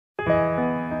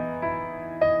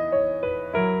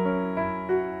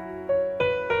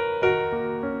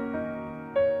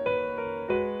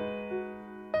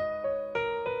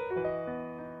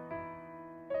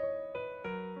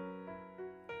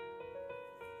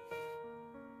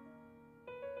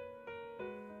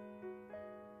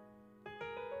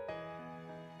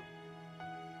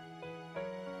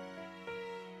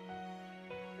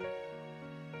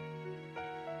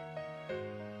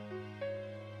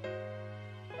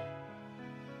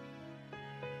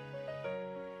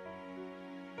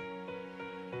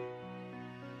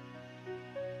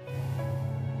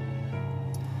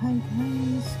Hi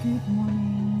guys, good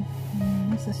morning.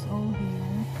 Mrs. O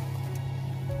here.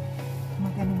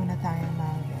 Mag-ano muna tayo,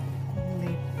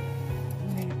 late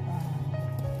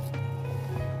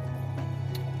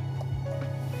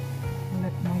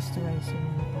moisturizer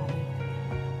muna tayo.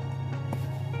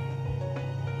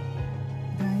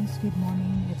 Guys, good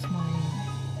morning. It's my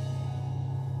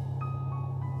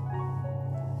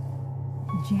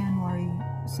January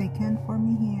 2nd for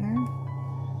me here.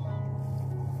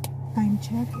 Time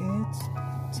check, it's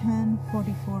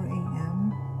 10:44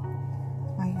 a.m.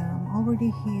 I am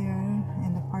already here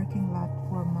in the parking lot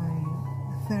for my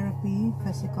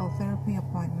physical therapy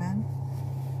appointment.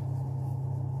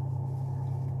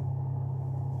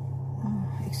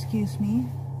 Excuse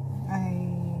me, I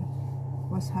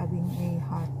was having a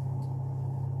hot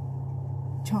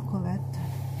chocolate,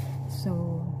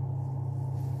 so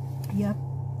yep,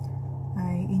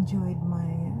 I enjoyed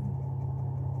my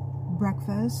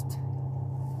breakfast.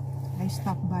 I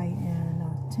stopped by in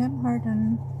Tim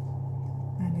Horton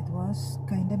and it was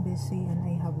kind of busy, and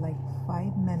I have like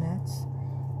 5 minutes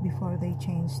before they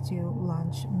changed to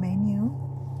lunch menu,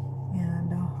 and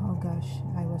oh gosh,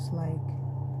 I was like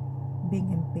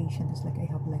being impatient. It's like I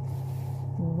have like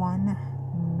 1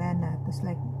 minute. It's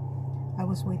like I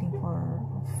was waiting for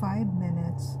 5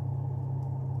 minutes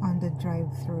on the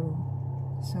drive-through.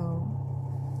 So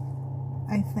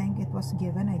I think it was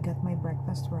given. I got my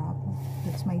breakfast wrap.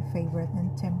 That's my favorite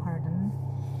in Tim Horton,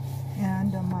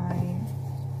 and my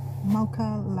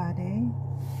mocha latte.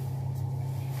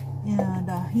 And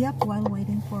yep, while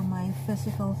waiting for my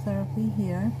physical therapy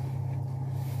here,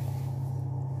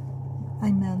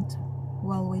 I meant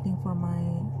while waiting for my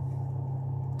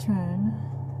turn,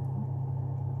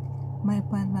 my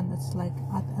appointment is like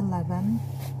at 11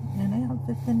 and I have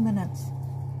 15 minutes.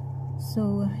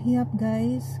 So yep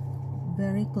guys,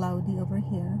 very cloudy over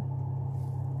here.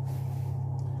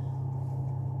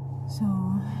 So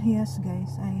yes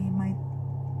guys,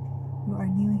 you are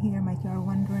new here, might you are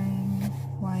wondering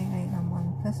why I am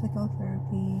on physical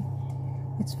therapy.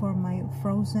 It's for my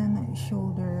frozen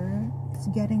shoulder. It's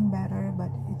getting better,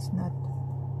 but it's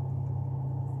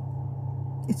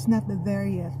not there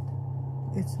yet.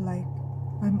 It's like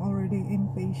I'm already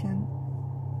impatient.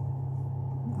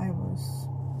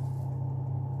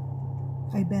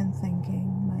 I've been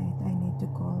thinking I need to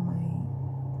call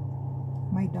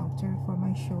my doctor for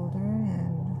my shoulder,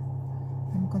 and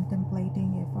I'm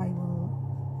contemplating if I will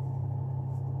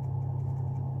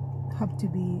have to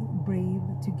be brave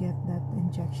to get that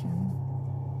injection.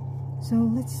 So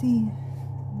let's see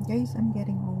guys, I'm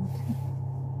getting old.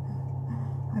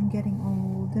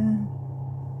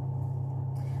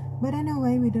 But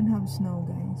anyway, we don't have snow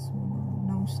guys.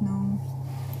 No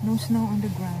snow on the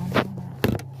ground.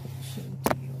 Show it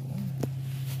to you.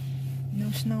 No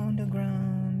snow on the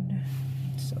ground.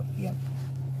 So yep.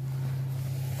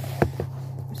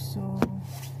 So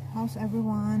how's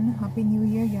everyone? Happy New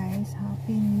Year guys.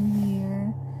 Happy New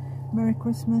Year. Merry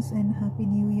Christmas and Happy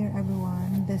New Year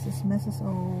everyone. This is Mrs.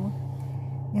 O,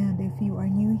 and if you are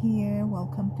new here,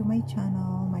 welcome to my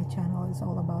channel. My channel is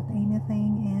all about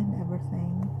anything and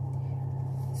everything.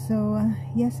 So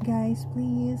yes guys,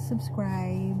 please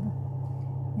subscribe,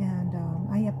 and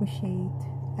I appreciate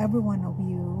every one of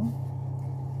you.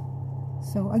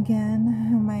 So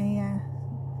again, my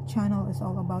channel is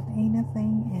all about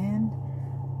anything and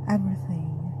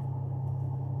everything.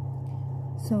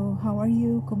 So how are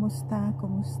you? Kumusta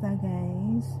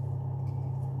guys?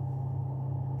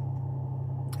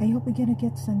 I hope we're gonna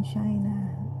get sunshine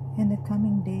in the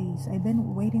coming days. I've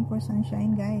been waiting for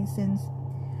sunshine guys since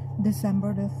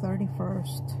December the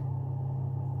 31st.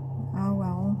 Oh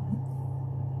well,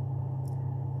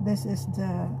 this is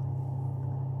the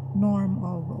norm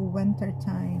of winter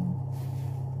time,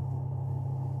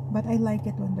 but I like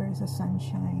it when there is a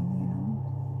sunshine, you know.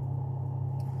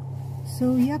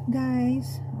 So yep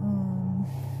guys,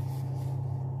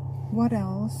 what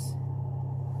else?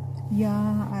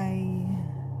 Yeah, I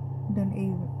don't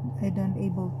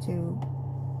able to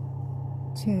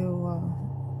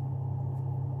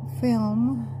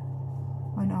film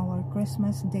on our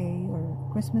Christmas day or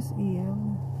Christmas Eve.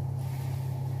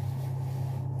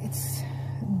 It's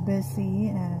busy,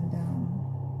 and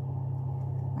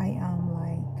I am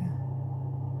like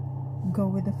go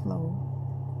with the flow.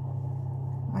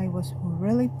 I was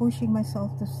really pushing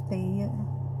myself to stay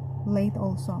late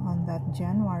also on that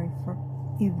January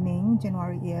Eve.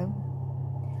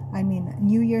 I mean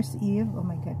New Year's Eve. Oh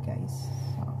my god guys.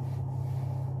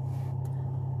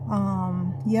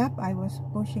 Yep, I was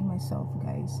pushing myself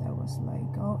guys. I was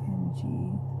like OMG.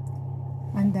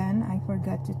 And then I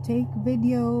forgot to take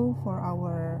video for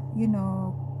our, you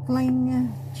know,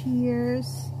 cling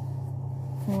cheers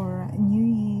for New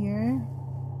Year.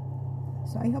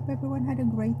 So I hope everyone had a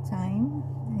great time,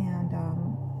 and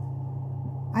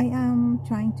I am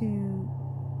trying to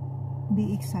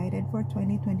be excited for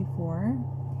 2024.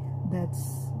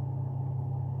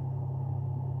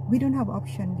 We don't have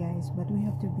option, guys, but we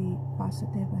have to be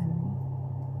positive and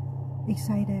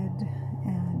excited,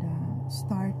 and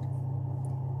start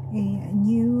a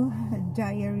new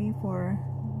diary for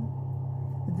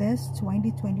this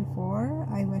 2024.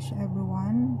 I wish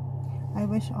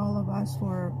all of us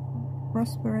for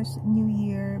prosperous new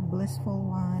year, blissful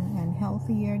one, and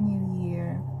healthier new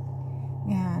year.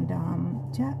 And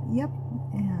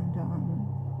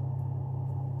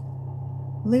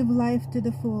live life to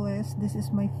the fullest. This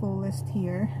is my fullest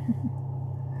here.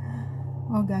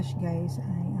 Oh gosh, guys,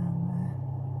 I am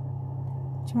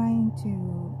trying to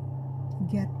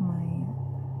get my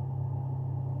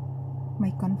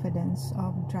confidence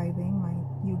of driving.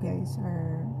 You guys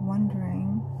are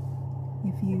wondering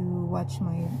if you watch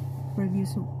my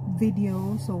previous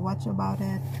video, so watch about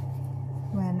it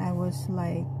when I was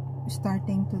like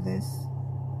starting to this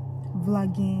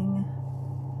vlogging.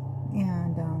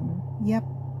 And yep,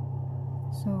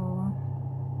 so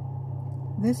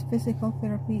this physical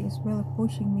therapy is really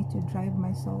pushing me to drive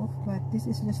myself, but this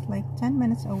is just like 10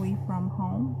 minutes away from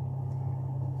home.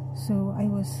 So I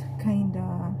was kind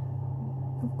of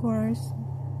course,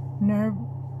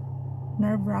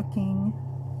 nerve-wracking,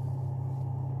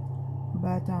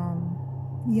 but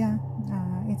yeah,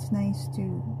 it's nice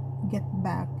to get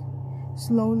back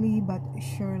slowly but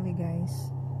surely, guys,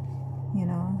 you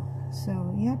know.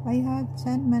 So yep, I have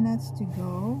 10 minutes to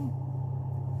go,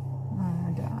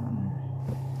 and I'm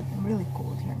really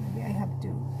cold here. Maybe I have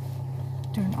to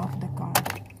turn off the car.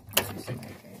 This is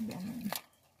like I've been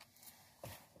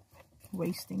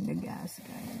wasting the gas,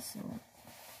 guys. So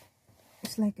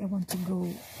it's like I want to go,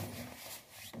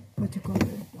 what you call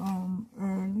it,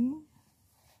 early.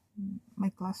 My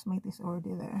classmate is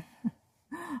already there.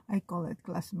 I call it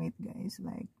classmate, guys,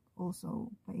 like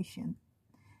also patient.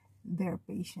 They're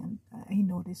patient. I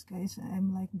notice, guys,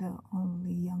 I'm like the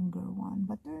only younger one,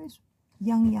 but there is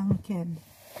young kid,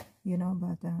 you know.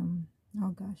 But oh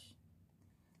gosh,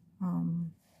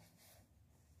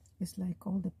 it's like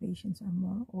all the patients are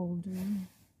more older,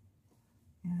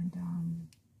 and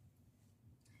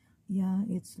yeah,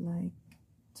 it's like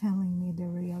telling me the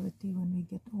reality when we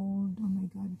get old. Oh my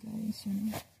God, guys, you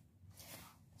know.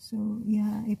 So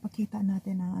yeah, ipakita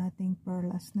natin ang ating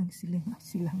perlas ng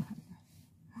silangan.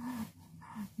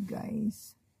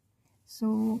 Guys,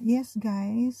 so yes,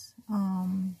 guys,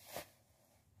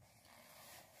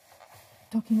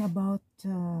 talking about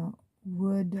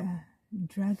wood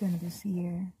dragon this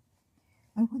year,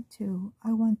 I want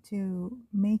to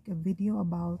make a video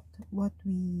about what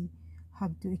we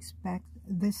have to expect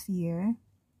this year,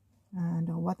 and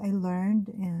what I learned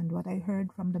and what I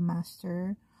heard from the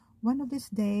master. One of these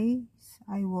days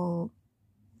I will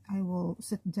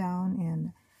sit down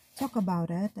and talk about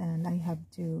it, and I have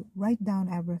to write down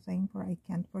everything for I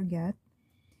can't forget.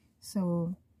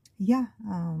 So yeah,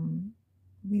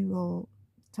 we will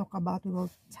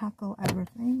tackle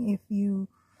everything. If you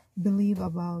believe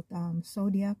about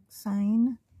zodiac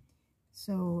sign,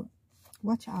 so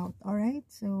watch out. All right,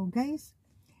 so guys,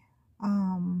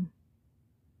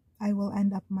 I will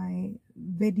end up my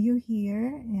video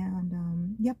here,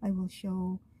 and yep, I will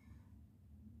show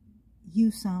you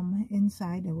some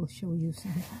inside. I will show you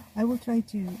some. I will try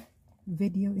to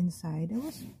video inside. I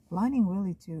was planning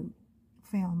really to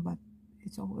film, but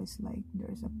it's always like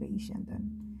there's a patient,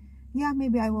 and yeah,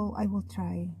 maybe I will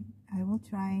try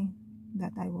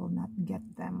that. I will not get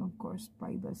them, of course.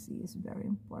 Privacy is very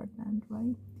important,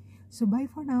 right? So bye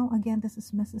for now. Again, this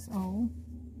is Mrs. O,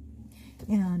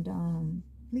 and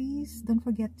please don't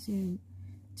forget to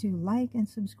like and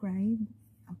subscribe,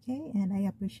 okay? And I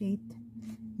appreciate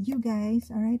you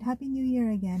guys. All right, happy new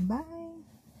year again. Bye.